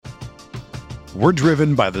We're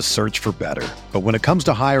driven by the search for better. But when it comes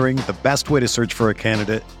to hiring, the best way to search for a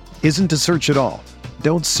candidate isn't to search at all.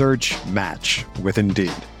 Don't search, match with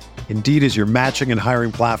Indeed. Indeed is your matching and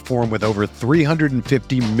hiring platform with over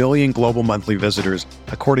 350 million global monthly visitors,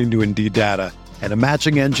 according to Indeed data, and a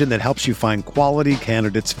matching engine that helps you find quality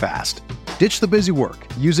candidates fast. Ditch the busy work.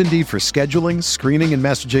 Use Indeed for scheduling, screening, and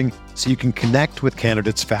messaging so you can connect with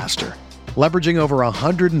candidates faster. Leveraging over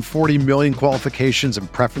 140 million qualifications and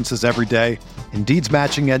preferences every day, Indeed's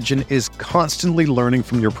matching engine is constantly learning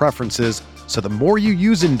from your preferences, so the more you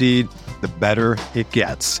use Indeed, the better it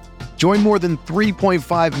gets. Join more than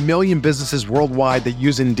 3.5 million businesses worldwide that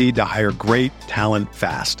use Indeed to hire great talent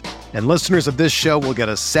fast. And listeners of this show will get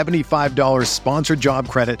a $75 sponsored job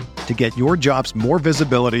credit to get your jobs more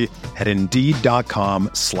visibility at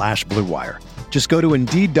Indeed.com/Blue Wire. Just go to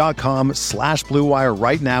Indeed.com/Blue Wire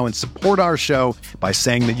right now and support our show by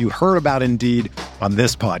saying that you heard about Indeed on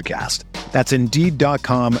this podcast. That's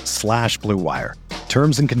Indeed.com/Blue Wire.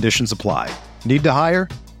 Terms and conditions apply. Need to hire?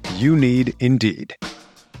 You need Indeed.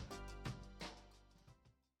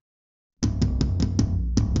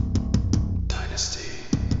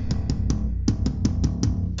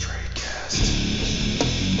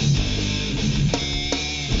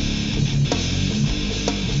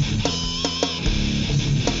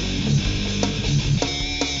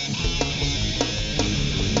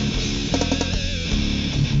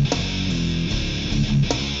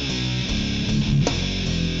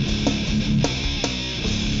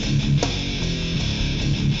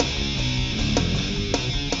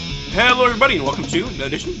 Hello, everybody, and welcome to another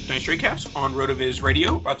edition of Dynasty Tradecast on RotoViz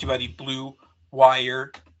Radio, brought to you by the Blue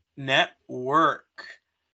Wire Network.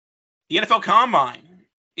 The NFL Combine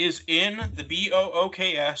is in the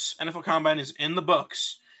BOOKS. NFL Combine is in the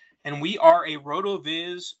books, and we are a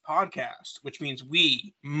RotoViz podcast, which means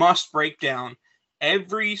we must break down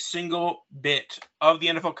every single bit of the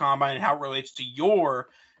NFL Combine and how it relates to your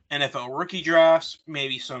NFL rookie drafts,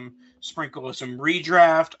 maybe some sprinkle of some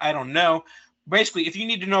redraft, I don't know. Basically, if you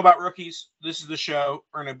need to know about rookies, this is the show.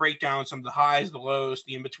 We're going to break down some of the highs, the lows,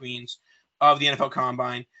 the in-betweens of the NFL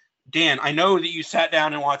Combine. Dan, I know that you sat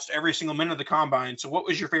down and watched every single minute of the Combine, so what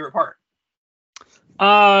was your favorite part?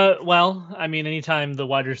 Well, I mean, anytime the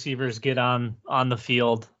wide receivers get on the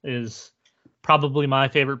field is probably my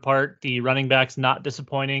favorite part. The running backs, not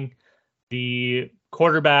disappointing. The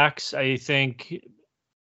quarterbacks, I think,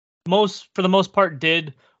 for the most part,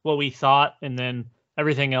 did what we thought, and then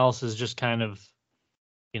everything else is just kind of,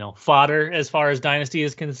 fodder as far as Dynasty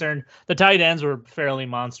is concerned. The tight ends were fairly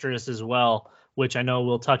monstrous as well, which I know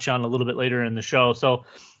we'll touch on a little bit later in the show. So,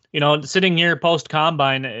 sitting here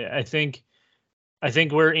post-Combine, I think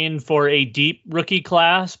we're in for a deep rookie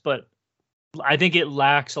class, but I think it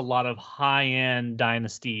lacks a lot of high-end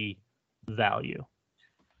Dynasty value.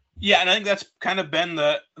 Yeah, and I think that's kind of been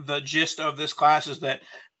the gist of this class is that,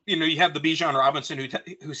 you have the Bijan Robinson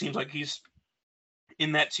who seems like he's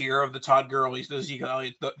in that tier of the Todd Gurley's, the Zeke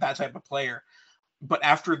Elliott, that type of player. But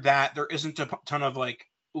after that, there isn't a ton of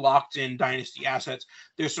locked in dynasty assets.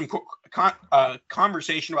 There's some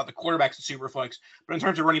conversation about the quarterbacks and Superflex, but in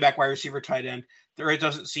terms of running back, wide receiver, tight end, there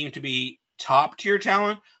doesn't seem to be top tier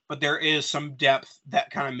talent, but there is some depth that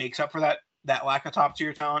kind of makes up for that lack of top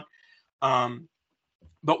tier talent.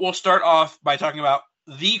 But we'll start off by talking about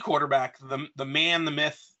the quarterback, the man, the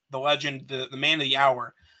myth, the legend, the man of the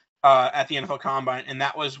hour at the NFL Combine, and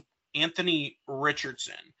that was Anthony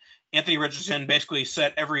Richardson. Anthony Richardson basically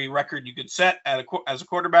set every record you could set as a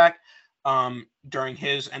quarterback during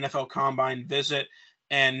his NFL Combine visit,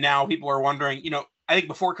 and now people are wondering, I think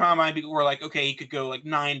before Combine, people were like, okay, he could go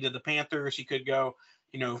 9 to the Panthers, he could go,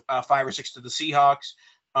 5 or 6 to the Seahawks.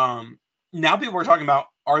 Now people are talking about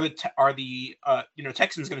are the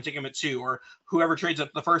Texans going to take him at 2, or whoever trades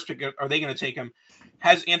up the first pick, are they going to take him?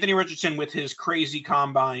 Has Anthony Richardson, with his crazy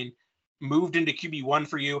Combine, moved into QB1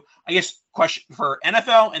 for you? I guess question for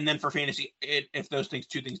NFL and then for fantasy, if those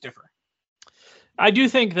two things differ. I do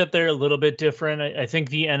think that they're a little bit different. I think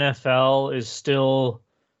the NFL is still,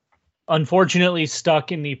 unfortunately,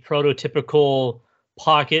 stuck in the prototypical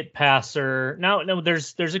pocket passer. Now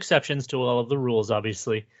there's exceptions to all of the rules,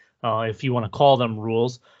 obviously, if you want to call them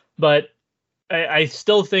rules. But I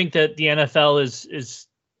still think that the NFL is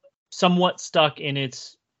somewhat stuck in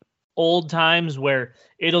its old times where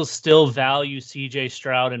it'll still value C.J.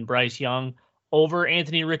 Stroud and Bryce Young over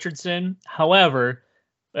Anthony Richardson. However,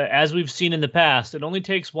 as we've seen in the past, it only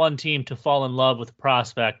takes one team to fall in love with a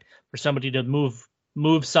prospect for somebody to move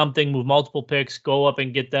multiple picks, go up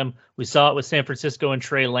and get them. We saw it with San Francisco and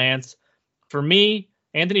Trey Lance. For me,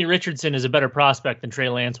 Anthony Richardson is a better prospect than Trey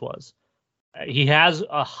Lance was. He has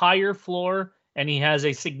a higher floor and he has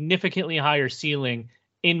a significantly higher ceiling,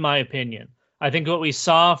 in my opinion. I think what we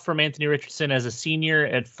saw from Anthony Richardson as a senior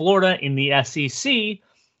at Florida in the SEC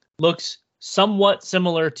looks somewhat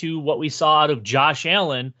similar to what we saw out of Josh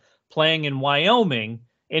Allen playing in Wyoming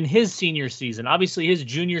in his senior season. Obviously, his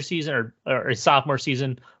junior season or his sophomore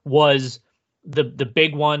season was the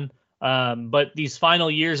big one. But these final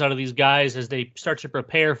years out of these guys, as they start to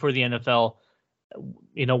prepare for the NFL,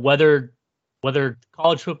 whether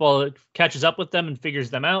college football catches up with them and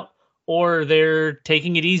figures them out, or they're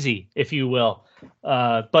taking it easy, if you will.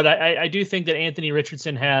 But I do think that Anthony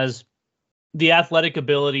Richardson has the athletic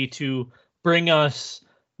ability to bring us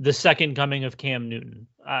the second coming of Cam Newton.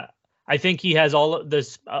 I think he has all of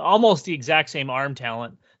this, almost the exact same arm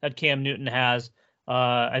talent that Cam Newton has.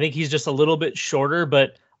 I think he's just a little bit shorter,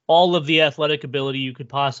 but all of the athletic ability you could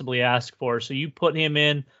possibly ask for. So you put him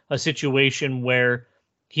in a situation where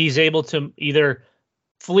he's able to either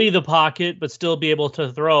flee the pocket but still be able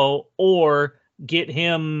to throw, or get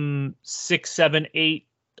him 6, 7, 8,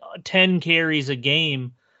 10 carries a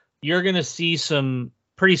game. You're going to see some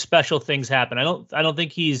pretty special things happen. I don't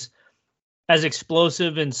think he's as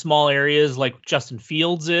explosive in small areas like Justin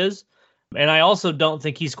Fields is. And I also don't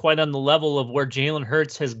think he's quite on the level of where Jalen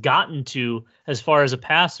Hurts has gotten to as far as a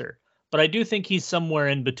passer. But I do think he's somewhere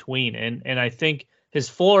in between. And I think his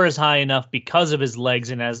floor is high enough because of his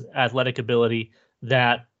legs and as athletic ability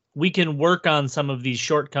that we can work on some of these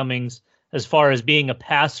shortcomings as far as being a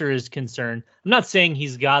passer is concerned. I'm not saying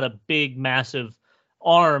he's got a big, massive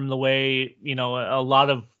arm the way, a lot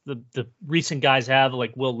of the recent guys have,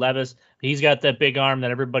 like Will Levis. He's got that big arm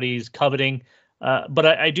that everybody's coveting. But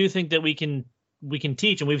I do think that we can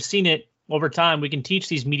teach, and we've seen it over time. We can teach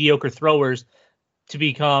these mediocre throwers to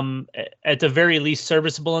become, at the very least,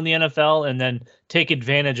 serviceable in the NFL, and then take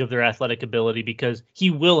advantage of their athletic ability, because he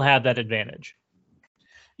will have that advantage.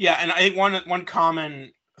 Yeah, and I think one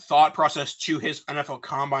common thought process to his NFL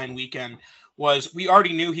Combine weekend was, we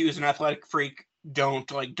already knew he was an athletic freak.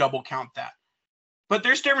 Don't double count that. But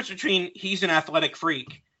there's a difference between he's an athletic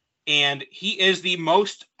freak and he is the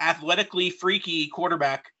most athletically freaky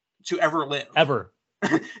quarterback to ever live. Ever.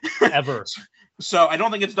 So I don't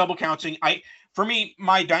think it's double counting. For me,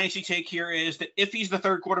 my dynasty take here is that if he's the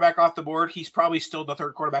third quarterback off the board, he's probably still the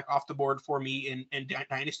third quarterback off the board for me in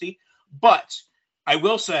dynasty. But I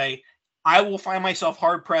will say, I will find myself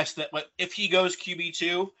hard pressed that if he goes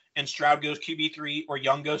QB2 and Stroud goes QB3 or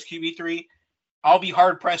Young goes QB3, I'll be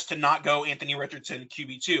hard pressed to not go Anthony Richardson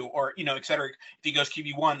QB2 or, et cetera. If he goes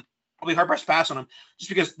QB1, I'll be hard pressed to pass on him, just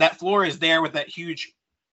because that floor is there with that huge,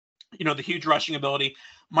 the huge rushing ability.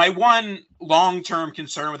 My one long-term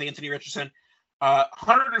concern with Anthony Richardson,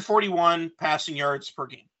 141 passing yards per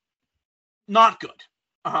game. Not good.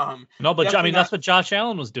 No, but that's what Josh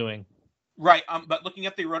Allen was doing. Right. But looking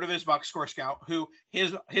at the RotoViz box score scout, who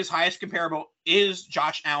his highest comparable is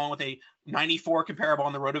Josh Allen with a 94 comparable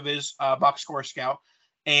on the RotoViz box score scout.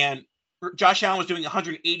 And Josh Allen was doing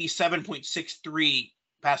 187.63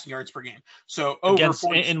 passing yards per game. So over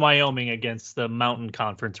in Wyoming against the Mountain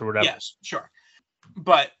Conference or whatever. Yes, sure.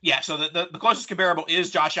 But yeah, so the closest comparable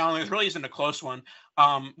is Josh Allen. There really isn't a close one.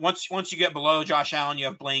 Once you get below Josh Allen, you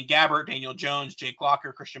have Blaine Gabbert, Daniel Jones, Jake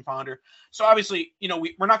Locker, Christian Ponder. So obviously,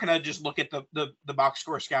 we're not going to just look at the box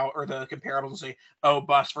score scout or the comparables and say, oh,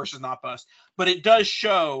 bust versus not bust. But it does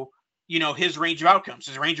show, his range of outcomes.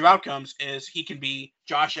 His range of outcomes is he can be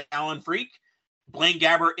Josh Allen freak, Blaine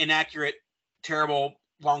Gabbert inaccurate, terrible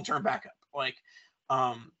long-term backup.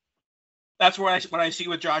 That's what I see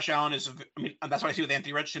with Josh Allen that's what I see with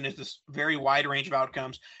Anthony Richardson is this very wide range of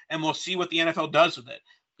outcomes, and we'll see what the NFL does with it.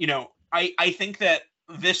 I think that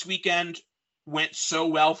this weekend went so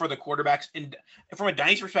well for the quarterbacks, and from a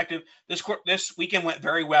dynasty perspective, this weekend went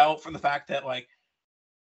very well from the fact that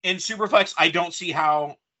in Superflex, I don't see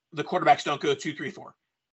how the quarterbacks don't go 2, 3, 4.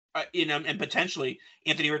 And potentially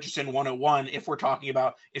Anthony Richardson 101 if we're talking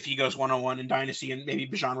about if he goes 101 in dynasty, and maybe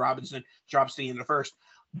Bijan Robinson drops to the end of the first,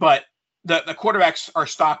 but. The quarterbacks are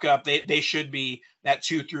stock up. They should be that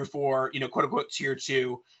 2 through 4, quote unquote tier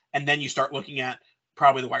 2, and then you start looking at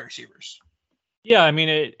probably the wide receivers. Yeah,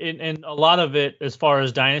 and a lot of it, as far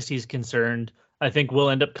as dynasty is concerned, I think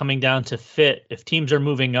will end up coming down to fit. If teams are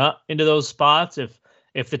moving up into those spots,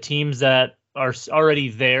 if the teams that are already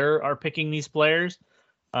there are picking these players,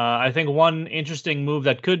 I think one interesting move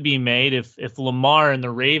that could be made if Lamar and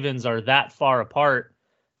the Ravens are that far apart.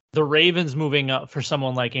 The Ravens moving up for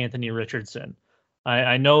someone like Anthony Richardson.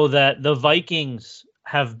 I know that the Vikings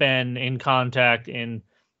have been in contact and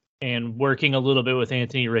working a little bit with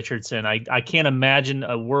Anthony Richardson. I can't imagine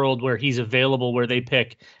a world where he's available where they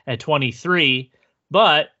pick at 23.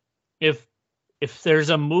 But if if there's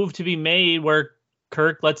a move to be made where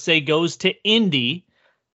Kirk, let's say, goes to Indy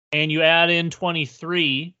and you add in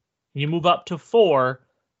 23, you move up to 4,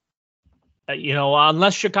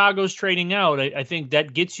 unless Chicago's trading out, I think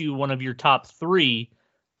that gets you one of your top 3.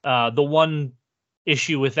 The one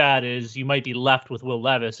issue with that is you might be left with Will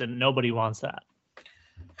Levis, and nobody wants that.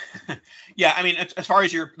 Yeah, I mean, as far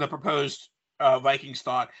as the proposed Vikings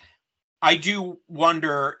thought, I do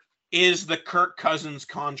wonder, is the Kirk Cousins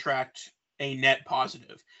contract a net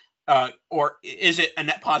positive? Or is it a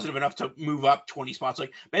net positive enough to move up 20 spots?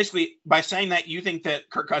 Like, basically, by saying that, you think that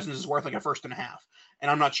Kirk Cousins is worth like a first and a half, and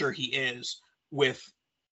I'm not sure he is with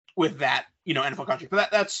that, NFL contract. But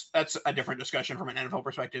that's a different discussion from an NFL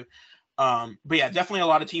perspective. But yeah, definitely a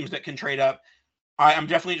lot of teams that can trade up. I'm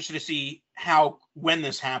definitely interested to see when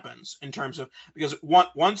this happens in terms of, because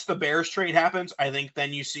once the Bears trade happens, I think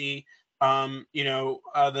then you see the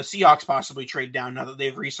Seahawks possibly trade down now that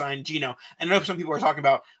they've re-signed Geno. And I know some people are talking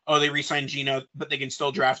about, they re-signed Geno, but they can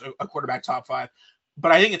still draft a quarterback top 5.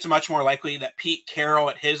 But I think it's much more likely that Pete Carroll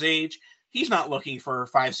at his age, he's not looking for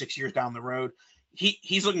 5-6 years down the road.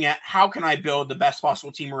 He's looking at, how can I build the best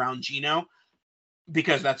possible team around Geno,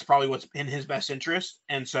 because that's probably what's in his best interest.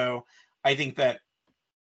 And so I think that,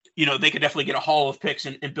 they could definitely get a haul of picks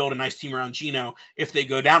and build a nice team around Geno if they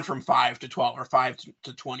go down from 5 to 12 or 5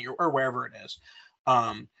 to 20 or wherever it is.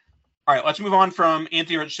 All right, let's move on from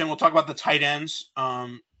Anthony Richardson. We'll talk about the tight ends.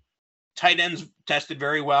 Tight ends tested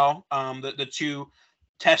very well. The 2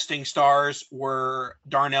 testing stars were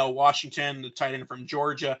Darnell Washington, the tight end from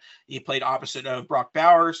Georgia. He played opposite of Brock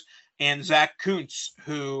Bowers, and Zach Kuntz,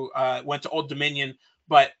 who went to Old Dominion.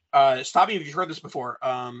 But stop me if you've heard this before.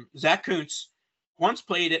 Zach Kuntz once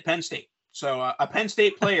played at Penn State. So a Penn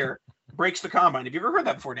State player breaks the combine. Have you ever heard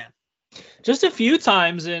that before, Dan? Just a few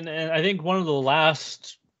times, and I think one of the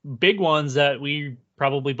last big ones that we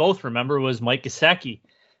probably both remember was Mike Gesicki.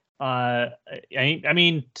 I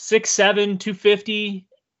mean, 6'7", 250,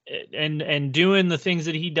 and doing the things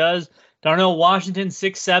that he does. Darnell Washington,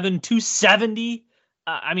 6'7", 270.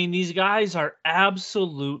 I mean, these guys are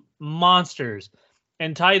absolute monsters.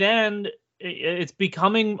 And tight end, it's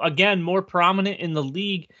becoming, again, more prominent in the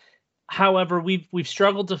league. However, we've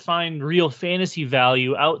struggled to find real fantasy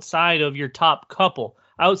value outside of your top couple,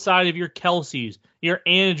 outside of your Kelce's, your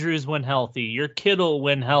Andrews when healthy, your Kittle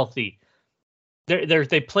when healthy.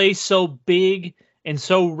 They play so big and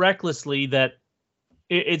so recklessly that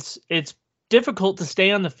it's difficult to stay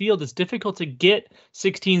on the field. It's difficult to get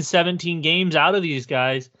 16, 17 games out of these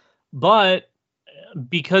guys, but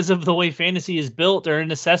because of the way fantasy is built, they're a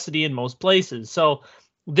necessity in most places. So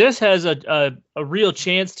this has a real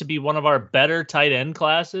chance to be one of our better tight end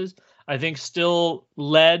classes. I think still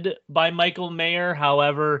led by Michael Mayer.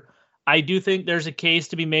 However, I do think there's a case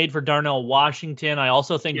to be made for Darnell Washington. I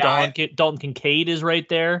also think Dalton Kincaid is right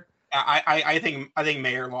there. I think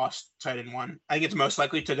Mayer lost tight end 1. I think it's most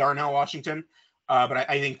likely to Darnell Washington. But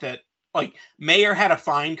I think that, like, Mayer had a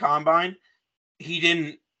fine combine. He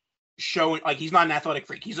didn't show, like, he's not an athletic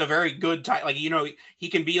freak. He's a very good type. Like, he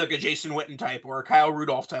can be like a Jason Witten type or a Kyle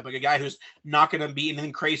Rudolph type, like a guy who's not going to be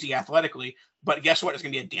anything crazy athletically. But guess what? It's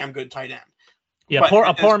going to be a damn good tight end. Yeah,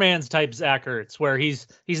 poor man's type Zach Ertz, where he's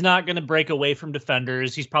not going to break away from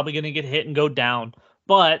defenders. He's probably going to get hit and go down,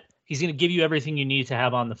 but he's going to give you everything you need to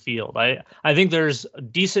have on the field. I think there's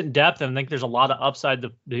decent depth, and I think there's a lot of upside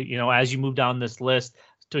as you move down this list.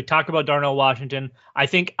 To talk about Darnell Washington, I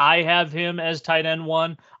think I have him as tight end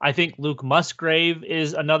 1. I think Luke Musgrave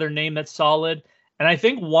is another name that's solid. And I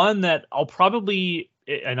think one that I'll probably,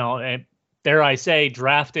 dare I say,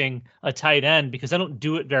 drafting a tight end, because I don't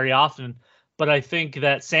do it very often. But I think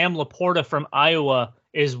that Sam Laporta from Iowa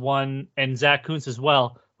is one, and Zach Kuntz as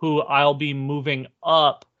well, who I'll be moving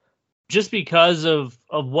up just because of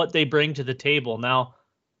what they bring to the table. Now,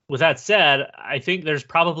 with that said, I think there's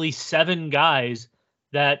probably 7 guys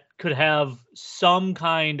that could have some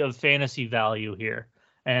kind of fantasy value here.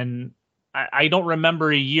 And I don't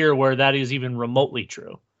remember a year where that is even remotely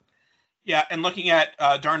true. Yeah, and looking at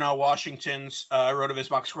Darnell Washington's RotoViz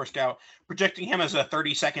Box Score Scout, projecting him as a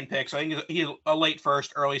 32nd pick. So I think he's a late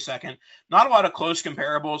first, early second. Not a lot of close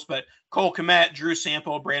comparables, but Cole Kmet, Drew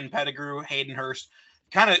Sample, Brandon Pettigrew, Hayden Hurst,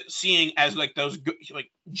 kind of seeing as like those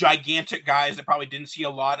like gigantic guys that probably didn't see a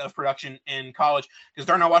lot of production in college, because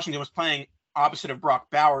Darnell Washington was playing opposite of Brock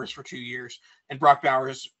Bowers for 2 years, and Brock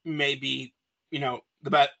Bowers may be, the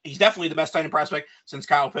best. He's definitely the best tight end prospect since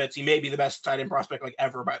Kyle Pitts. He may be the best tight end prospect like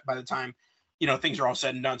ever by the time things are all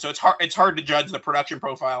said and done. So it's hard to judge the production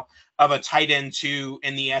profile of a tight end 2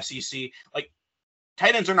 in the SEC. Like,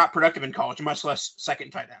 tight ends are not productive in college, much less second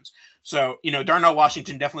tight ends. So, Darnell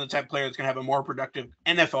Washington, definitely the type of player that's going to have a more productive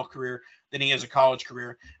NFL career than he has a college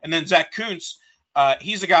career. And then Zach Kuntz,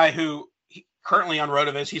 he's a guy who currently on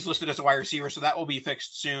RotoViz, he's listed as a wide receiver, so that will be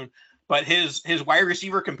fixed soon. But his wide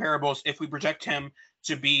receiver comparables, if we project him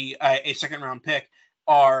to be a second round pick,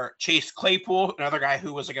 are Chase Claypool, another guy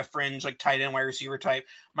who was like a fringe, like tight end wide receiver type,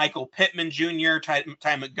 Michael Pittman Jr., Ty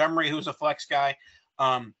Montgomery, who was a flex guy.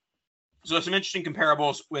 So some interesting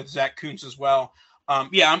comparables with Zach Kuntz as well.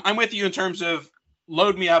 I'm with you in terms of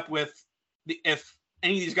load me up with if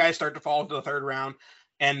any of these guys start to fall into the third round,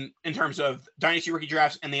 and in terms of dynasty rookie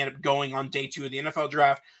drafts, and they end up going on day 2 of the NFL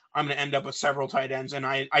draft, I'm going to end up with several tight ends, and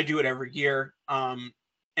I do it every year.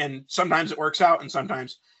 And sometimes it works out, and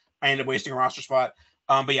sometimes I end up wasting a roster spot.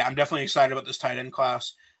 I'm definitely excited about this tight end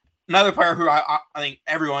class. Another player who I think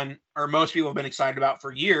everyone or most people have been excited about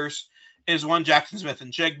for years is one Jackson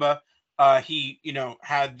Smith-Njigba. He,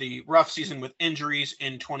 had the rough season with injuries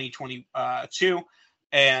in 2022,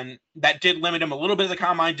 and that did limit him a little bit of the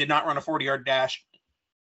combine, did not run a 40-yard dash.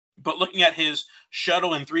 But looking at his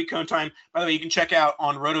shuttle and 3-cone time, by the way, you can check out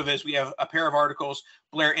on RotoViz, we have a pair of articles.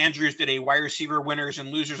 Blair Andrews did a wide receiver winners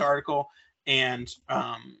and losers article, and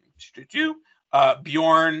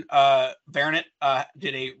Bjorn Vernet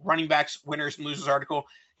did a running backs winners and losers article.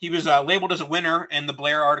 He was labeled as a winner in the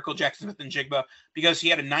Blair article, Jackson Smith-Njigba, because he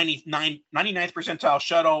had a 99th percentile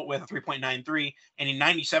shuttle with a 3.93 and a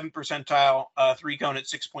 97th percentile 3-cone at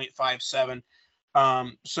 6.57.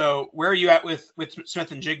 So where are you at with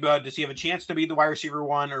Smith-Njigba? Does he have a chance to be the wide receiver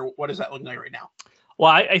 1, or what is that looking like right now? Well,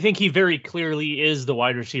 I think he very clearly is the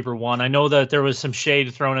wide receiver 1. I know that there was some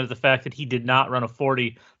shade thrown at the fact that he did not run a 40,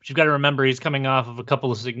 but you've got to remember he's coming off of a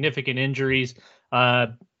couple of significant injuries.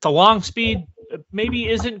 The long speed maybe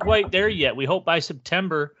isn't quite there yet. We hope by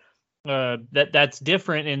September that's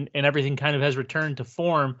different and everything kind of has returned to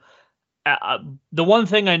form. The one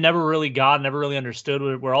thing I never really understood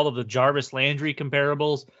were all of the Jarvis Landry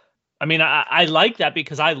comparables. I mean, I like that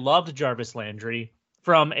because I loved Jarvis Landry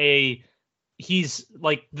from he's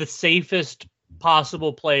like the safest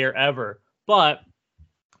possible player ever. But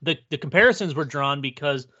the comparisons were drawn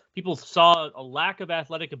because people saw a lack of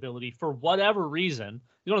athletic ability for whatever reason.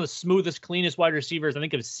 He's one of the smoothest, cleanest wide receivers I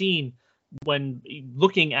think I've seen when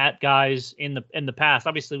looking at guys in the past.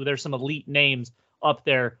 Obviously, there's some elite names up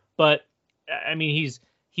there, but I mean,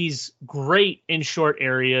 he's great in short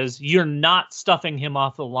areas. You're not stuffing him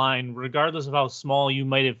off the line, regardless of how small you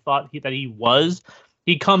might have thought that he was.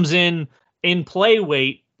 He comes in play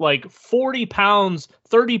weight like 40 pounds,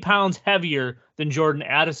 30 pounds heavier than Jordan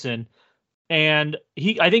Addison. And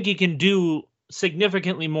I think he can do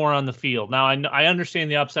significantly more on the field. Now, I understand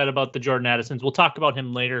the upside about the Jordan Addisons. We'll talk about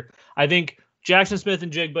him later. I think Jackson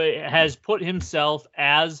Smith-Njigba has put himself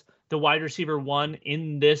as the wide receiver 1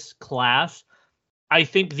 in this class. I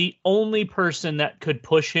think the only person that could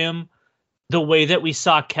push him the way that we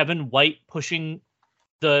saw Kevin White pushing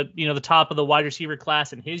the top of the wide receiver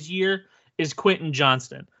class in his year is Quentin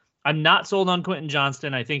Johnston. I'm not sold on Quentin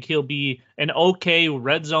Johnston. I think he'll be an okay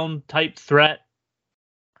red zone type threat.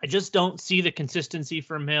 I just don't see the consistency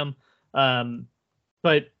from him.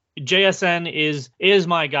 But JSN is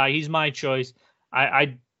my guy. He's my choice.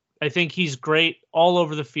 I think he's great all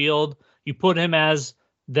over the field. You put him as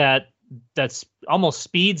that's almost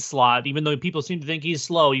speed slot, even though people seem to think he's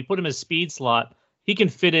slow. You put him as speed slot, he can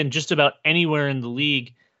fit in just about anywhere in the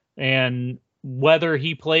league. And whether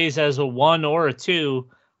he plays as a 1 or a 2,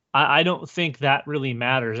 I don't think that really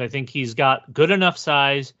matters. I think he's got good enough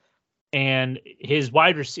size, and his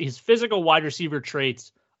physical wide receiver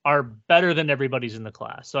traits are better than everybody's in the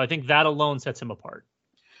class. So I think that alone sets him apart.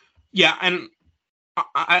 Yeah, and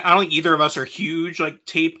I don't think either of us are huge like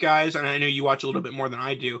tape guys, and I know you watch a little bit more than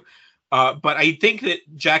I do. But I think that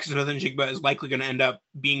Jackson Smith-Njigba is likely going to end up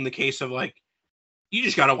being the case of like, you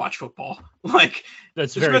just got to watch football. Like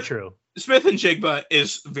that's very true. Smith-Njigba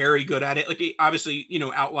is very good at it. Like obviously,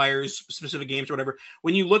 outliers, specific games or whatever.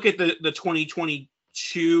 When you look at the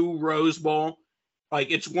 2022 Rose Bowl,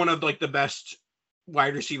 like it's one of like the best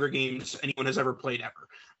wide receiver games anyone has ever played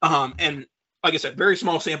ever. And like I said, very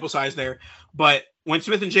small sample size there. But when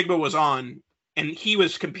Smith-Njigba was on, and he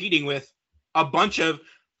was competing with a bunch of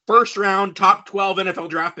first round top 12 NFL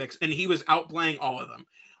draft picks, and he was outplaying all of them.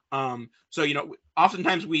 So,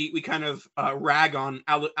 oftentimes we kind of rag on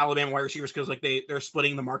Alabama wide receivers because like they're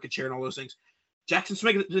splitting the market share and all those things. Jackson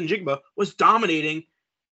Smith-Njigba was dominating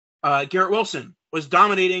Garrett Wilson, was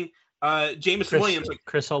dominating Jameson Williams, like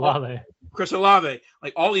Chris Olave,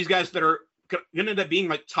 like all these guys that are going to end up being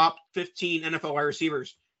like top 15 NFL wide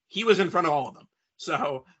receivers. He was in front of all of them.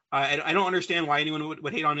 So I don't understand why anyone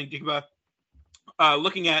would hate on Njigba.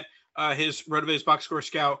 looking at his RotoViz box score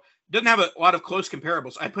scout, doesn't have a lot of close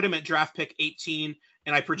comparables. I put him at draft pick 18,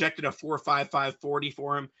 and I projected a 4.55 40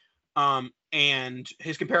 for him. And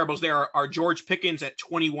his comparables there are George Pickens at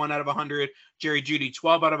 21 out of 100, Jerry Jeudy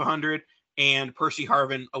 12 out of 100, and Percy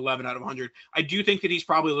Harvin 11 out of 100. I do think that he's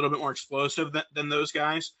probably a little bit more explosive than those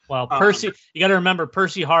guys. Well, Percy, you got to remember,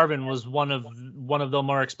 Percy Harvin was one of the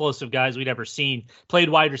more explosive guys we'd ever seen. Played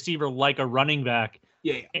wide receiver like a running back.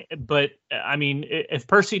 Yeah. But I mean, if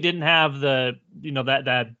Percy didn't have the,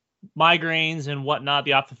 that migraines and whatnot,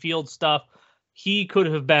 the off the field stuff, he could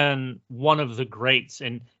have been one of the greats,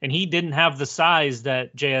 and he didn't have the size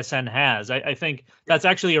that JSN has. I think that's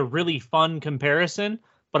actually a really fun comparison,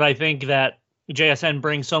 but I think that JSN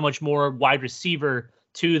brings so much more wide receiver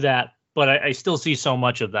to that, but I still see so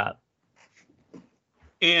much of that.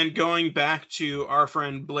 And going back to our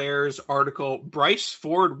friend Blair's article, Bryce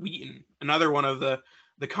Ford Wheaton, another one of the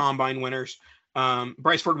combine winners.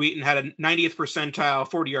 Bryce Ford Wheaton had a 90th percentile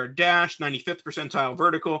 40-yard dash, 95th percentile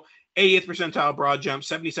vertical, 80th percentile broad jump,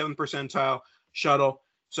 77th percentile shuttle.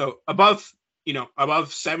 So above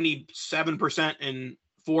 77% in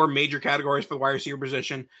 4 major categories for the wide receiver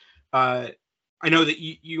position. I know that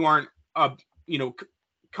you aren't,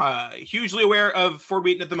 hugely aware of Ford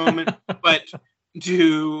Wheaton at the moment, but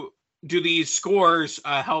do these scores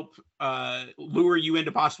help lure you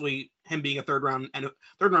into possibly him being a third round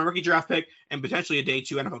rookie draft pick and potentially a day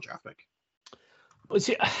 2 NFL draft pick? Well,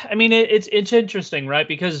 see, I mean, it's interesting, right?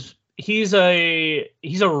 Because he's a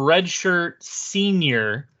redshirt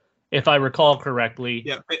senior, if I recall correctly.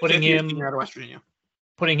 Yeah, putting him out of West Virginia.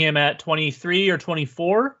 Putting him at 23 or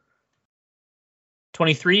 24.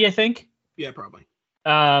 23, I think. Yeah, probably.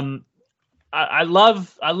 I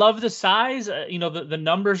love the size. The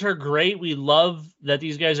numbers are great. We love that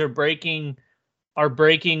these guys are breaking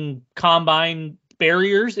combine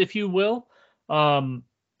barriers, if you will.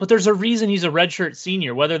 But there's a reason he's a redshirt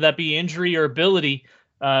senior, whether that be injury or ability.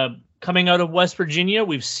 Coming out of West Virginia,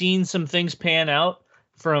 we've seen some things pan out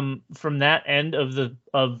from that end of the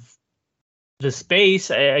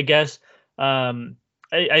space. I guess.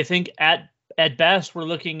 I think at best we're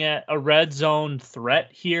looking at a red zone threat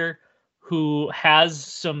here, who has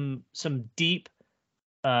some deep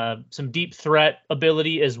threat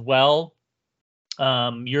ability as well.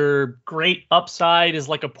 Your great upside is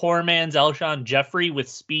like a poor man's Alshon Jeffrey with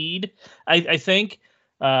speed. I think,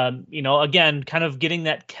 again, kind of getting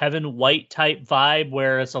that Kevin White type vibe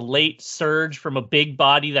where it's a late surge from a big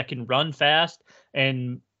body that can run fast,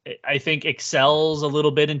 and I think excels a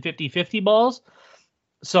little bit in 50-50 balls.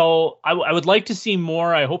 So I would like to see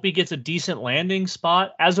more. I hope he gets a decent landing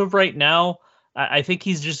spot. As of right now, I think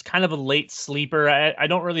he's just kind of a late sleeper. I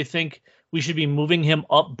don't really think we should be moving him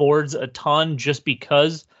up boards a ton just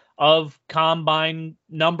because of combine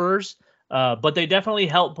numbers. But they definitely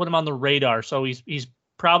help put him on the radar. So he's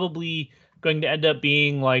probably going to end up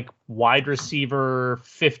being like wide receiver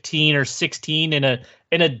 15 or 16 in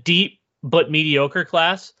a deep but mediocre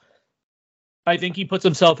class. I think he puts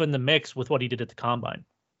himself in the mix with what he did at the combine.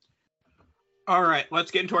 All right,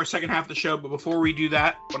 let's get into our second half of the show. But before we do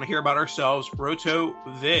that, I want to hear about ourselves,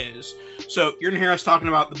 RotoViz. So you're going to hear us talking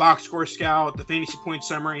about the box score scout, the fantasy point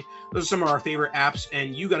summary. Those are some of our favorite apps,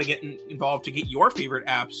 and you got to get involved to get your favorite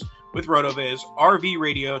apps with RotoViz. RV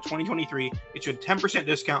Radio 2023 gets you a 10%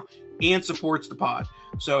 discount and supports the pod.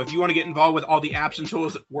 So if you want to get involved with all the apps and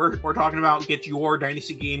tools that we're talking about, get your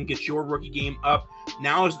dynasty game, get your rookie game up,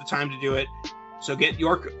 now is the time to do it. So get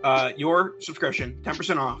your subscription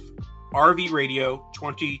 10% off. RV Radio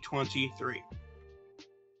 2023.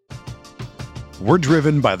 We're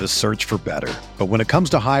driven by the search for better. But when it comes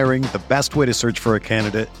to hiring, the best way to search for a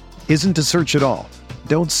candidate isn't to search at all.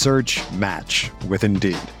 Don't search, match with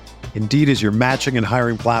Indeed. Indeed is your matching and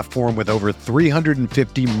hiring platform with over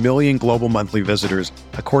 350 million global monthly visitors,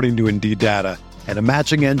 according to Indeed data, and a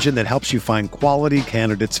matching engine that helps you find quality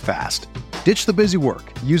candidates fast. Ditch the busy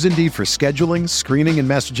work. Use Indeed for scheduling, screening, and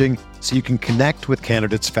messaging so you can connect with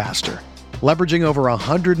candidates faster. Leveraging over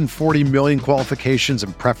 140 million qualifications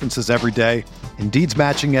and preferences every day, Indeed's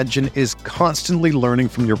matching engine is constantly learning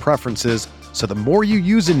from your preferences, so the more you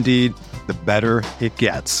use Indeed, the better it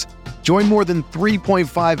gets. Join more than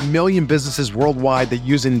 3.5 million businesses worldwide that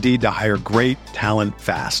use Indeed to hire great talent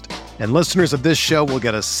fast. And listeners of this show will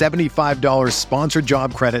get a $75 sponsored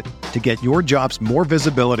job credit to get your jobs more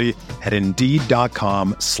visibility at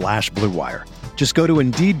Indeed.com/Blue Wire. Just go to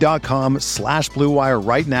Indeed.com/Blue Wire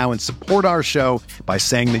right now and support our show by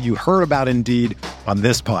saying that you heard about Indeed on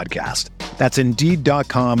this podcast. That's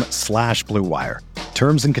Indeed.com/Blue Wire.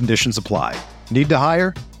 Terms and conditions apply. Need to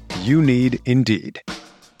hire? You need Indeed.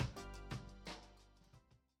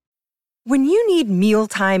 When you need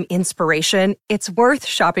mealtime inspiration, it's worth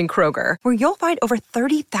shopping Kroger, where you'll find over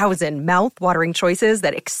 30,000 mouth-watering choices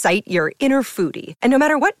that excite your inner foodie. And no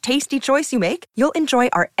matter what tasty choice you make, you'll enjoy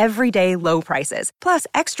our everyday low prices, plus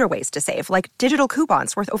extra ways to save, like digital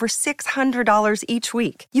coupons worth over $600 each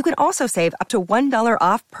week. You can also save up to $1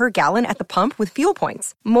 off per gallon at the pump with fuel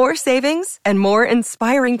points. More savings and more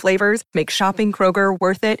inspiring flavors make shopping Kroger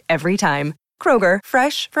worth it every time. Kroger,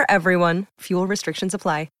 fresh for everyone. Fuel restrictions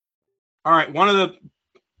apply. All right, one of the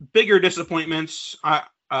bigger disappointments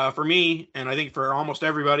for me, and I think for almost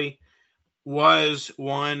everybody, was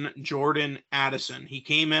one Jordan Addison. He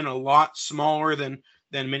came in a lot smaller than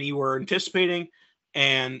many were anticipating,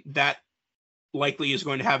 and that likely is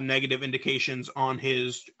going to have negative indications on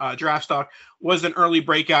his draft stock. Was an early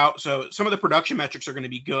breakout, so some of the production metrics are going to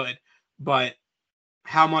be good, but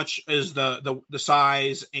how much is the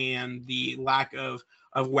size and the lack of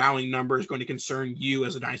wowing numbers going to concern you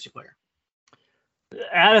as a dynasty player?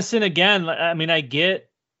 Addison, again, I mean, I get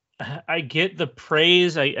the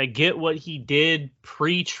praise. I get what he did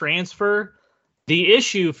pre-transfer. The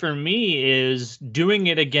issue for me is doing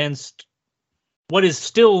it against what is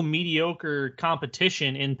still mediocre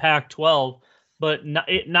competition in Pac-12, but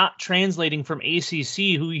not translating from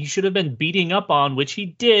ACC, who he should have been beating up on, which he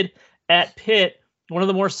did at Pitt. One of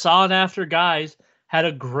the more sought-after guys, had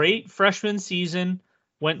a great freshman season,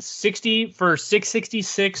 went 60 for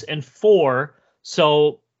 666 and 4.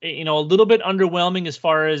 So, a little bit underwhelming as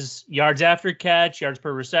far as yards after catch, yards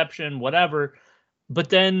per reception, whatever. But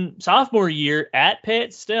then sophomore year at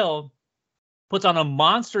Pitt still puts on a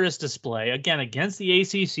monstrous display, again, against the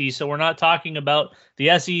ACC. So we're not talking about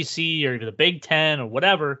the SEC or the Big Ten or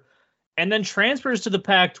whatever. And then transfers to the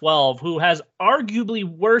Pac-12, who has arguably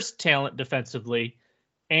worse talent defensively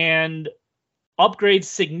and upgrades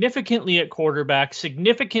significantly at quarterback,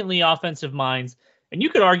 significantly offensive minds. And you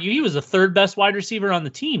could argue he was the third best wide receiver on the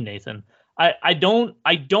team, Nathan. I don't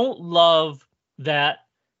love that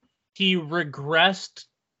he regressed,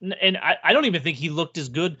 and I don't even think he looked as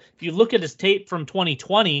good. If you look at his tape from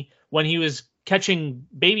 2020 when he was catching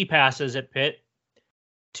baby passes at Pitt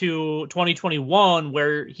to 2021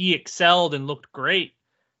 where he excelled and looked great,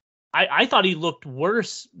 I thought he looked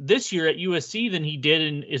worse this year at USC than he did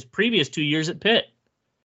in his previous 2 years at Pitt.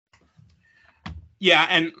 Yeah,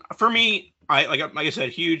 and for me, like I said,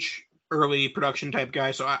 huge early production type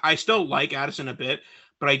guy. So I still like Addison a bit,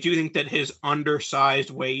 but I do think that his undersized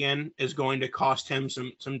weigh-in is going to cost him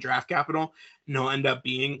some draft capital. And he'll end up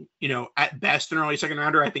being, at best an early second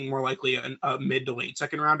rounder. I think more likely a mid to late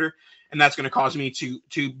second rounder, and that's going to cause me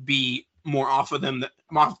to be more off of him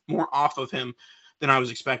than I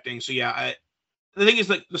was expecting. So yeah, the thing is,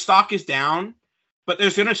 like, the stock is down, but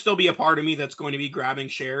there's going to still be a part of me that's going to be grabbing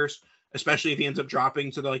shares, especially if he ends up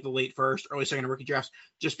dropping to the late first, early second rookie drafts,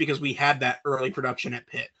 just because we had that early production at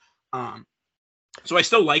Pitt. So I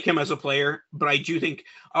still like him as a player, but I do think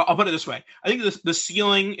I'll put it this way. I think the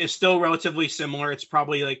ceiling is still relatively similar. It's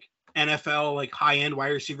probably like NFL, like high-end wide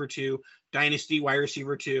receiver 2, dynasty wide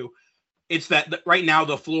receiver 2. It's that right now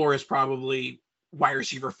the floor is probably wide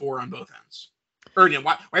receiver 4 on both ends. Or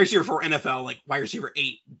wide receiver 4 NFL, like wide receiver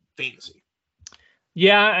 8 fantasy.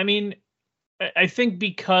 Yeah, I mean, I think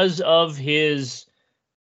because of his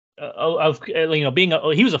being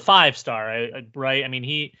he was a 5-star, right? I mean,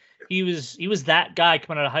 he was that guy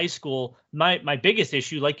coming out of high school. My biggest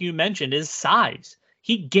issue, like you mentioned, is size.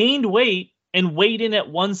 He gained weight and weighed in at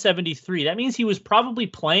 173. That means he was probably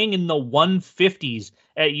playing in the 150s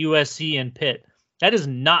at USC and Pitt. That is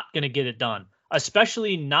not going to get it done,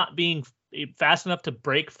 especially not being fast enough to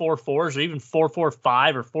break 4.4s or even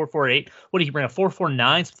 4.45 or 4.48. What did he bring, a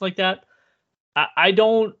 4.49, something like that? I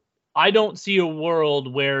don't see a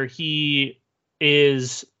world where he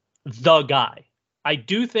is the guy. I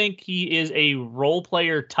do think he is a role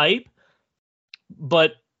player type,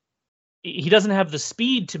 but he doesn't have the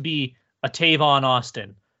speed to be a Tavon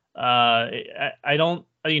Austin. I don't,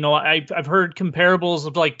 I've heard comparables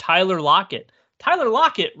of like Tyler Lockett. Tyler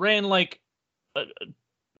Lockett ran like a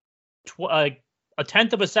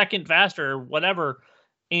tenth of a second faster or whatever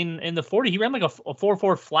in the 40. He ran like a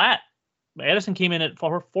 4.4 flat. Addison came in at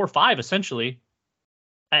 4.5 essentially.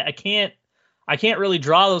 I can't really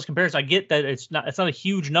draw those comparisons. I get that it's not a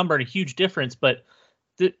huge number and a huge difference, but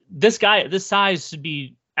this guy at this size should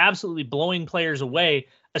be absolutely blowing players away,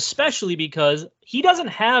 especially because he doesn't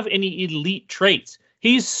have any elite traits.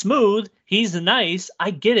 He's smooth. He's nice.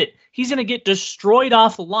 I get it. He's going to get destroyed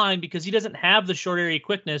off the line because he doesn't have the short area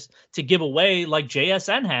quickness to give away like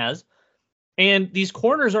JSN has. And these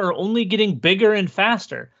corners are only getting bigger and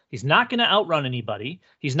faster. He's not going to outrun anybody.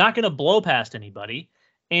 He's not going to blow past anybody.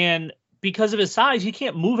 And because of his size, he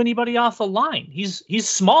can't move anybody off the line. He's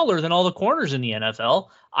smaller than all the corners in the NFL.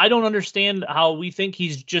 I don't understand how we think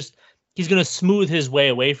he's going to smooth his way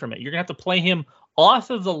away from it. You're going to have to play him off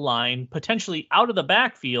of the line, potentially out of the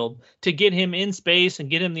backfield, to get him in space and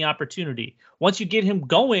get him the opportunity. Once you get him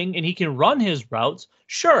going and he can run his routes,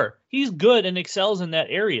 sure, he's good and excels in that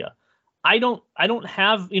area. I don't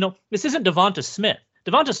have, this isn't Devonta Smith.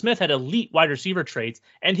 Devonta Smith had elite wide receiver traits,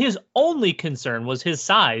 and his only concern was his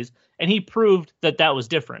size, and he proved that that was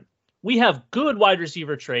different. We have good wide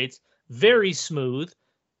receiver traits, very smooth,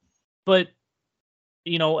 but,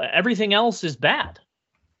 everything else is bad.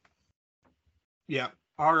 Yeah.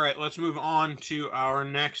 All right, let's move on to our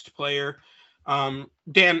next player.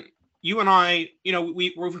 Dan, you and I,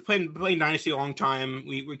 we've played Dynasty a long time.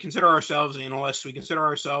 We consider ourselves analysts. We consider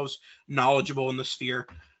ourselves knowledgeable in the sphere.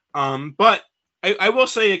 But I will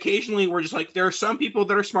say occasionally we're just like, there are some people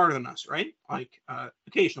that are smarter than us, right? Like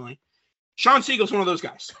occasionally. Sean Siegel's one of those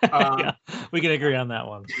guys. Yeah, we can agree on that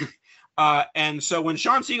one. And so when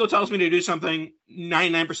Sean Siegel tells me to do something,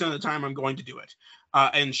 99% of the time I'm going to do it.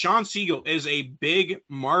 And Sean Siegel is a big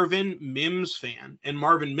Marvin Mims fan. And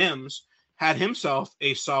Marvin Mims had himself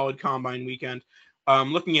a solid combine weekend.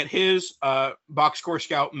 Looking at his box score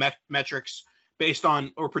scout metrics based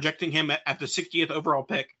on, or projecting him at the 60th overall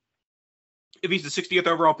pick. If he's the 60th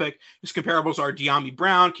overall pick, his comparables are De'Ami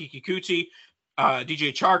Brown, Keke Coutee,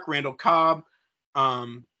 DJ Chark, Randall Cobb,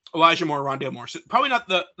 Elijah Moore, Rondale Moore. So probably not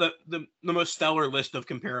the most stellar list of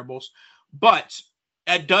comparables, but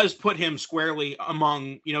it does put him squarely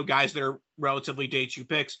among, guys that are relatively day two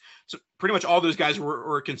picks. So pretty much all those guys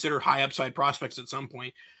were considered high upside prospects at some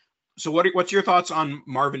point. So what's your thoughts on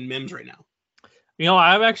Marvin Mims right now?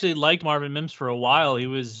 I've actually liked Marvin Mims for a while. He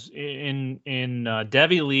was in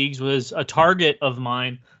Devy leagues, was a target of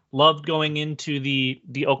mine. Loved going into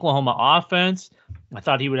the Oklahoma offense. I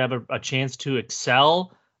thought he would have a chance to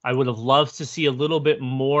excel. I would have loved to see a little bit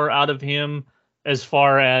more out of him as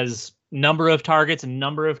far as number of targets and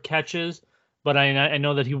number of catches. But I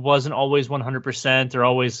know that he wasn't always 100% or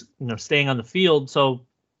always, staying on the field. So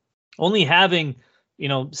only having,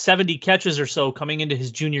 70 catches or so coming into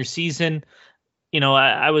his junior season,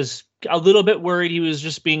 I was a little bit worried he was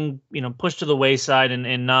just being, pushed to the wayside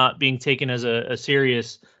and not being taken as a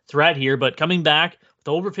serious threat here. But coming back with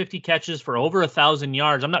over 50 catches for over 1,000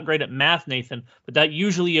 yards, I'm not great at math, Nathan, but that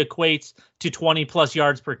usually equates to 20 plus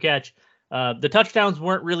yards per catch. The touchdowns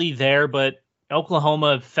weren't really there, but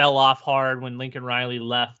Oklahoma fell off hard when Lincoln Riley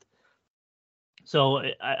left. So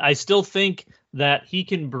I still think that he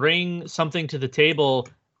can bring something to the table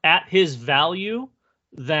at his value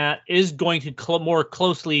that is going to more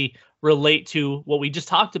closely relate to what we just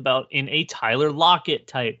talked about in a Tyler Lockett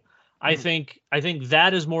type. I think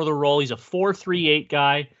that is more the role. He's a 4.38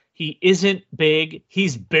 guy. He isn't big.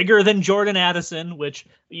 He's bigger than Jordan Addison, which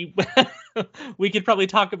we could probably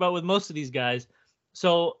talk about with most of these guys.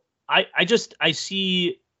 So I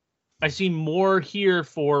see more here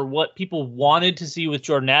for what people wanted to see with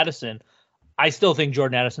Jordan Addison. I still think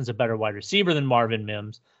Jordan Addison's a better wide receiver than Marvin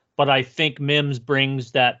Mims, but I think Mims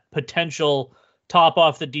brings that potential top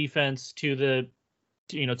off the defense to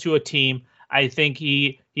a team. I think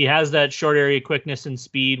he has that short area quickness and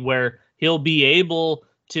speed where he'll be able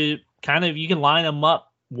to you can line him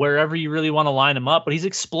up wherever you really want to line him up, but he's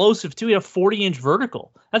explosive too. He has 40-inch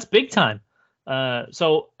vertical. That's big time.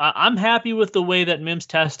 So I'm happy with the way that Mims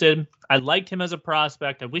tested. I liked him as a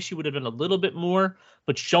prospect. I wish he would have been a little bit more,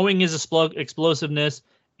 but showing his explosiveness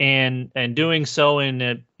and doing so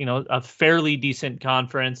in a fairly decent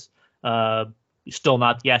conference, still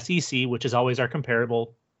not the SEC, which is always our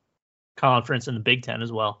comparable conference, in the Big Ten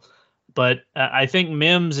as well. But I think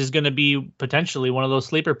Mims is going to be potentially one of those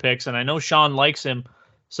sleeper picks, and I know Sean likes him.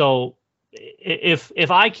 So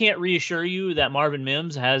if I can't reassure you that Marvin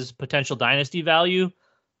Mims has potential dynasty value,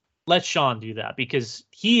 let Sean do that, because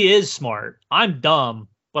he is smart. I'm dumb,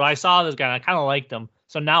 but I saw this guy and I kind of liked him.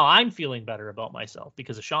 So now I'm feeling better about myself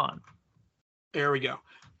because of Sean. There we go.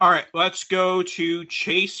 All right, let's go to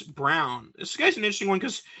Chase Brown. This guy's an interesting one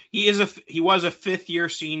because he was a fifth-year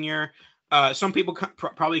senior. Some people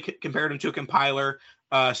probably compared him to a compiler.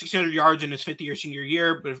 600 yards in his fifth-year senior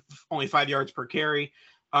year, but only 5 yards per carry.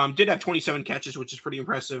 Did have 27 catches, which is pretty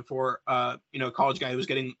impressive for a college guy who was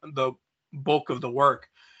getting the bulk of the work.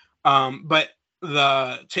 But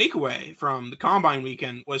the takeaway from the combine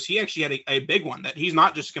weekend was he actually had a big one, that he's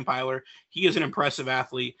not just a compiler. He is an impressive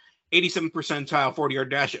athlete. 87th percentile 40-yard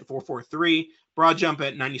dash at 4.43, broad jump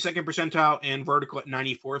at 92nd percentile, and vertical at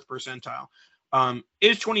 94th percentile.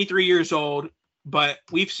 Is 23 years old, but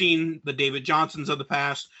we've seen the David Johnsons of the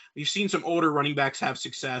past. We've seen some older running backs have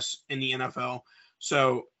success in the NFL.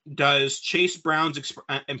 So does Chase Brown's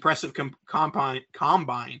impressive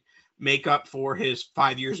combine make up for his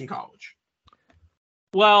 5 years in college?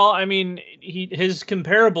 Well, I mean, his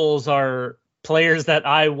comparables are players that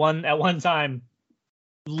I at one time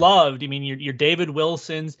loved. I mean, your David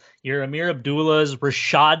Wilsons, your Amir Abdullahs,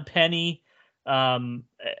 Rashad Penny. I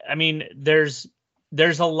mean, there's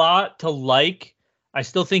a lot to like. I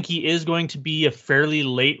still think he is going to be a fairly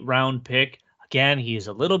late round pick. Again, he's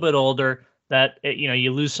a little bit older. That, you know,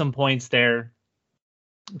 you lose some points there.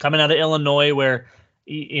 Coming out of Illinois, where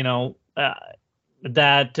that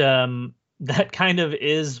kind of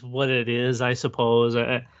is what it is, I suppose.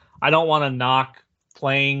 I don't want to knock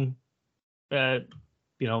playing,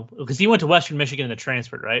 because he went to Western Michigan and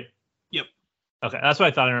transferred, right? Yep. Okay, that's what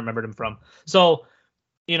I thought I remembered him from. So,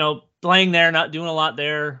 playing there, not doing a lot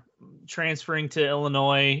there, transferring to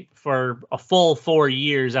Illinois for a full 4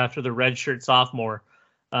 years after the redshirt sophomore.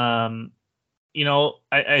 I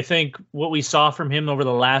think what we saw from him over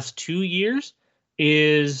the last 2 years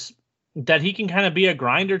is that he can kind of be a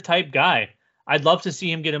grinder type guy. I'd love to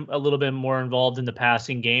see him get a little bit more involved in the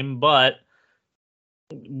passing game, but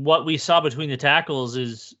what we saw between the tackles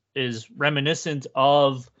is reminiscent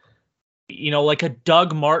of, like a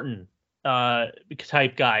Doug Martin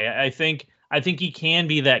type guy. I think he can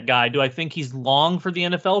be that guy. Do I think he's long for the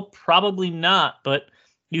NFL? Probably not, but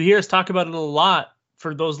you hear us talk about it a lot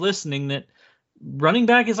for those listening, that running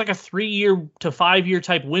back is like a 3-year to 5-year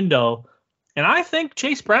type window. And I think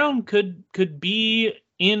Chase Brown could be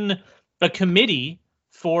in a committee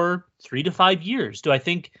for 3 to 5 years. Do I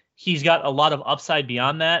think he's got a lot of upside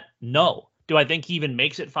beyond that? No. Do I think he even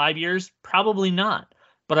makes it 5 years? Probably not.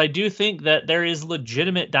 But I do think that there is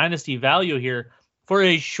legitimate dynasty value here for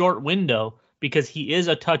a short window, because he is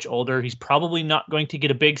a touch older. He's probably not going to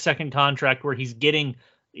get a big second contract where he's getting,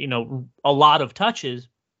 a lot of touches.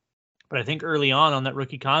 But I think early on that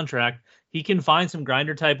rookie contract, he can find some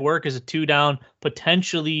grinder type work as a 2-down,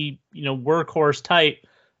 potentially, workhorse type.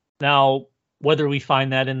 Now, whether we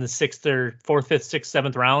find that in the 4th, 5th, 6th,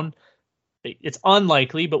 7th round, it's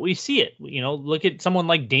unlikely, but we see it. Look at someone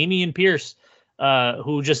like Dameon Pierce,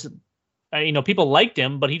 who just, people liked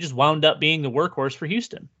him, but he just wound up being the workhorse for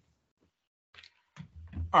Houston.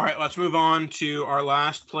 All right, let's move on to our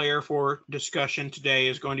last player for discussion today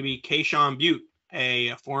is going to be Kayshon Boutte,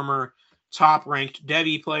 a former top-ranked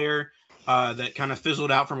Devy player that kind of fizzled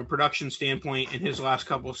out from a production standpoint in his last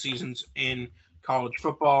couple of seasons in college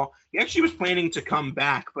football. He actually was planning to come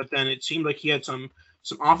back, but then it seemed like he had some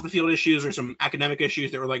off-the-field issues or some academic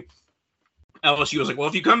issues that were like, LSU was like, well,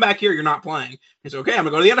 if you come back here, you're not playing. He's like, okay, I'm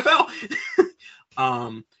going to go to the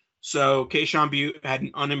NFL. So Kayshon Boutte had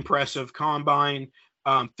an unimpressive combine,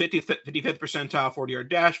 55th percentile 40-yard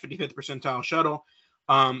dash, 55th percentile shuttle.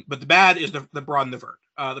 But the bad is the broad and the vert.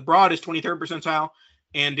 The broad is 23rd percentile.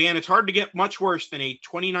 And Dan, it's hard to get much worse than a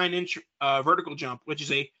 29-inch vertical jump, which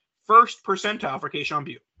is a first percentile for Kayshon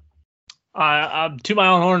Boutte. To my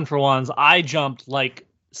own horn for once, I jumped like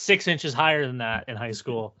 6 inches higher than that in high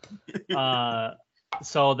school.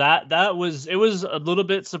 So it was a little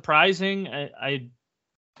bit surprising.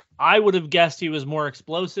 I would have guessed he was more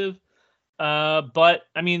explosive. But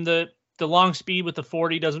I mean, the long speed with the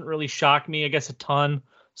 40 doesn't really shock me, I guess, a ton.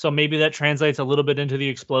 So maybe that translates a little bit into the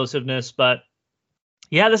explosiveness. But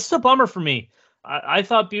yeah, this is a bummer for me. I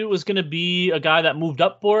thought Boutte was going to be a guy that moved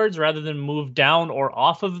up boards rather than moved down or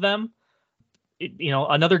off of them.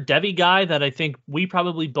 Another Devy guy that I think we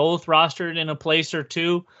probably both rostered in a place or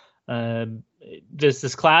two.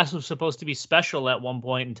 This class was supposed to be special at one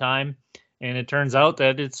point in time, and it turns out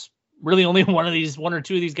that it's really only one or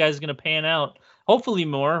two of these guys is going to pan out. Hopefully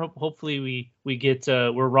more. Hopefully we get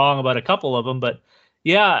we're wrong about a couple of them, but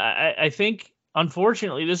yeah, I think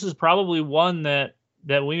unfortunately this is probably one that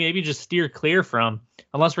we maybe just steer clear from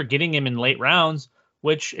unless we're getting him in late rounds,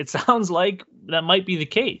 which it sounds like that might be the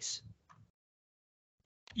case.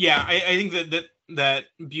 Yeah, I think that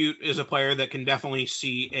Boutte is a player that can definitely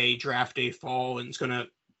see a draft day fall, and it's going to,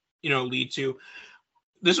 lead to.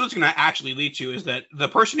 This is what's going to actually lead to is that the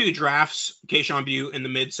person who drafts Kayshon Boutte in the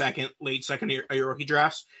mid-second, late second year rookie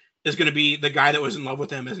drafts is going to be the guy that was in love with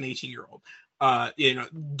him as an 18-year-old.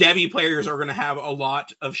 Devy players are going to have a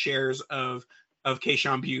lot of shares of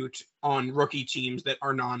Kayshon Boutte on rookie teams that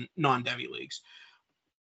are non-Devy leagues.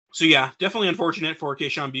 So yeah, definitely unfortunate for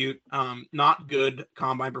Kayshon Boutte. Not good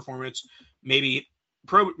combine performance. Maybe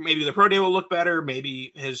the pro day will look better.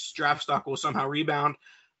 Maybe his draft stock will somehow rebound.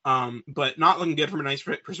 But not looking good from a nice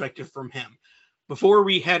perspective from him. Before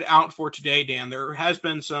we head out for today, Dan, there has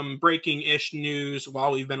been some breaking-ish news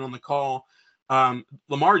while we've been on the call.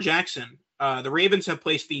 Lamar Jackson, the Ravens have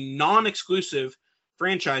placed the non-exclusive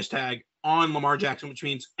franchise tag on Lamar Jackson, which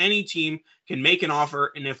means any team can make an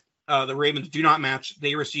offer, and if the Ravens do not match,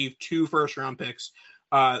 they receive 2 first-round picks.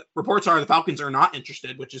 Reports are the Falcons are not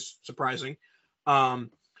interested, which is surprising.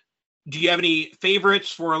 Do you have any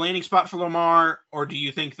favorites for a landing spot for Lamar, or do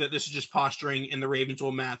you think that this is just posturing and the Ravens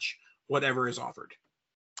will match whatever is offered?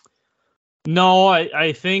 No,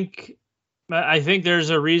 I think there's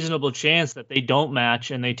a reasonable chance that they don't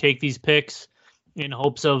match and they take these picks in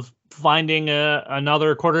hopes of finding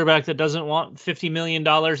another quarterback that doesn't want $50 million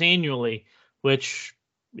annually, which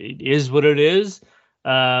is what it is.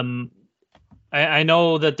 I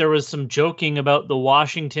know that there was some joking about the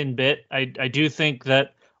Washington bit. I do think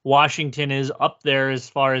that Washington is up there as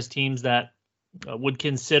far as teams that would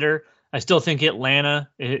consider. I still think Atlanta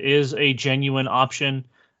is a genuine option.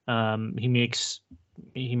 He makes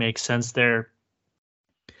sense there.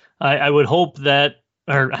 I would hope that,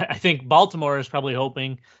 or I think Baltimore is probably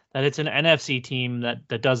hoping that it's an NFC team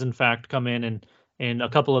that does in fact come in, and a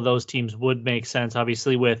couple of those teams would make sense.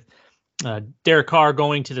 Obviously, with Derek Carr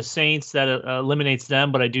going to the Saints, that eliminates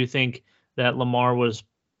them. But I do think that Lamar was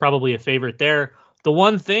probably a favorite there. The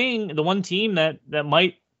one team that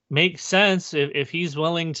might make sense if he's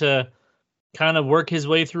willing to kind of work his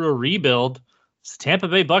way through a rebuild, it's the Tampa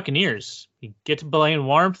Bay Buccaneers. You get to play in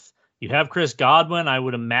warmth. You have Chris Godwin. I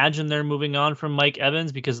would imagine they're moving on from Mike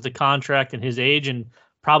Evans because of the contract and his age, and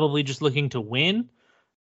probably just looking to win.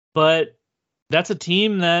 But that's a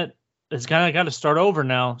team that has kind of got to start over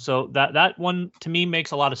now. So that one to me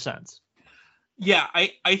makes a lot of sense. Yeah,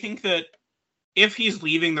 I think that if he's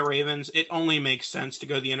leaving the Ravens, it only makes sense to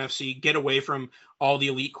go to the NFC, get away from all the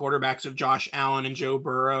elite quarterbacks of Josh Allen and Joe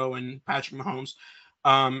Burrow and Patrick Mahomes.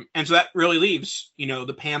 And so that really leaves,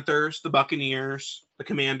 the Panthers, the Buccaneers, the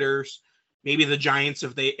Commanders, maybe the Giants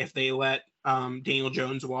if they let Daniel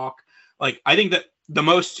Jones walk. Like, I think that the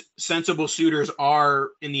most sensible suitors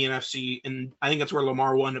are in the NFC, and I think that's where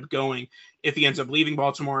Lamar will end up going if he ends up leaving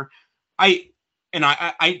Baltimore. I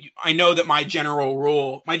know that my general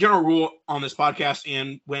rule on this podcast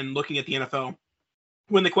and when looking at the NFL,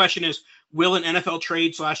 when the question is, will an NFL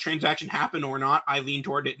trade / transaction happen or not, I lean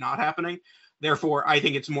toward it not happening. Therefore, I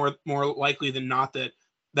think it's more likely than not that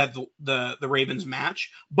the Ravens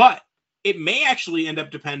match. But it may actually end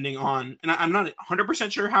up depending on, and I'm not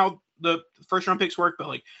 100% sure how the first round picks work,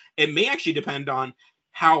 but it may actually depend on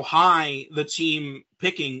how high the team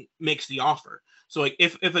picking makes the offer. So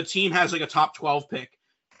if a team has a top 12 pick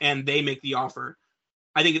and they make the offer,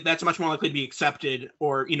 I think that's much more likely to be accepted,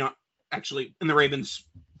 or, actually in the Ravens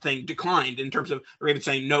thing declined, in terms of the Ravens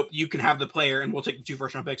saying, nope, you can have the player and we'll take the 2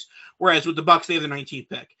 first round picks. Whereas with the Bucs, they have the 19th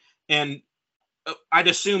pick. And I'd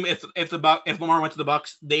assume if Lamar went to the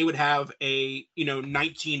Bucs, they would have a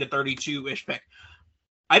 19 to 32 ish pick.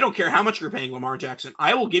 I don't care how much you're paying Lamar Jackson.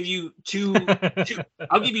 I will give you two.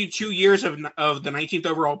 I'll give you 2 years of the 19th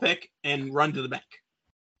overall pick and run to the bank.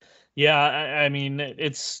 Yeah, I mean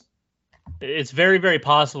it's very, very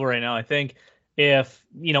possible right now. I think if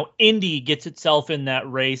Indy gets itself in that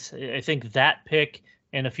race, I think that pick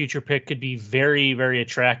and a future pick could be very, very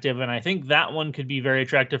attractive, and I think that one could be very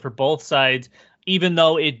attractive for both sides, even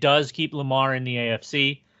though it does keep Lamar in the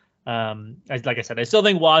AFC. Like I said, I still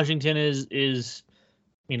think Washington is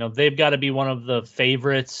they've got to be one of the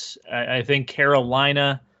favorites. I think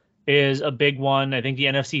Carolina is a big one. I think the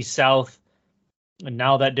NFC South, and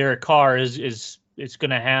now that Derek Carr is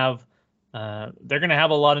going to have, they're going to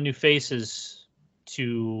have a lot of new faces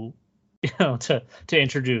to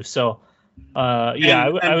introduce. So,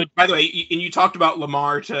 I would. By the way, and you talked about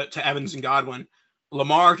Lamar to Evans and Godwin.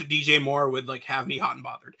 Lamar to DJ Moore would have me hot and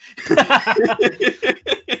bothered.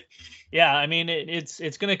 Yeah, I mean it's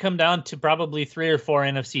going to come down to probably 3 or 4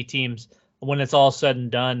 NFC teams when it's all said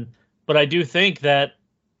and done. But I do think that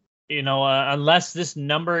unless this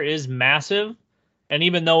number is massive, and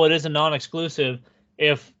even though it is a non-exclusive,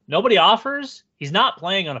 if nobody offers, he's not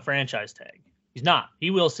playing on a franchise tag. He's not.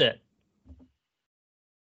 He will sit.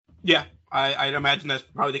 Yeah, I'd imagine that's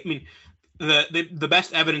probably. I mean, the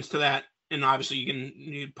best evidence to that, and obviously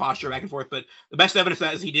you posture back and forth, but the best evidence to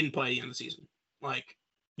that is he didn't play at the end of the season.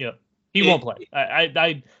 Yeah. He won't play.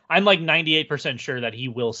 I'm 98% sure that he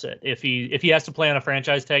will sit if he has to play on a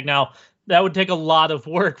franchise tag. Now, that would take a lot of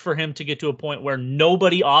work for him to get to a point where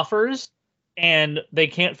nobody offers and they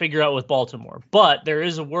can't figure out with Baltimore. But there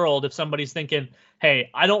is a world if somebody's thinking, hey,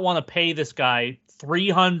 I don't want to pay this guy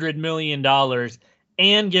 $300 million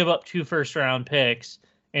and give up 2 first-round picks,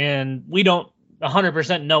 and we don't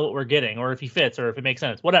 100% know what we're getting, or if he fits, or if it makes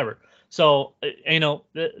sense, whatever. So,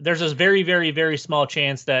 there's this very, very, very small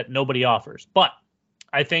chance that nobody offers. But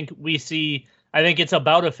I think it's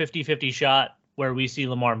about a 50-50 shot where we see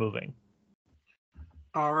Lamar moving.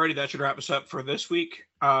 Alrighty, that should wrap us up for this week.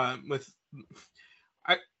 Can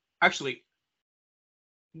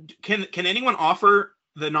anyone offer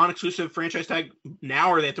the non-exclusive franchise tag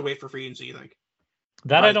now, or they have to wait for free agency? You think?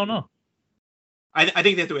 That I don't know. I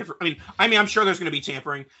think they have to wait for. I mean, I'm sure there's going to be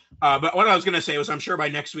tampering. But what I was going to say was, I'm sure by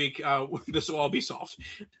next week this will all be solved.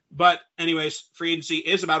 But anyways, free agency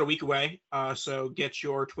is about a week away. So get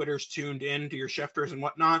your Twitters tuned in to your Schefters and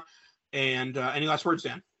whatnot. And any last words,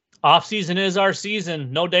 Dan? Off season is our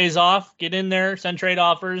season. No days off. Get in there. Send trade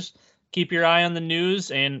offers. Keep your eye on the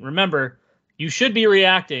news. And remember, you should be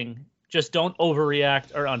reacting. Just don't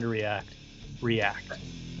overreact or underreact. React.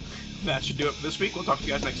 That should do it for this week. We'll talk to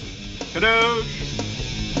you guys next week. Kadosh!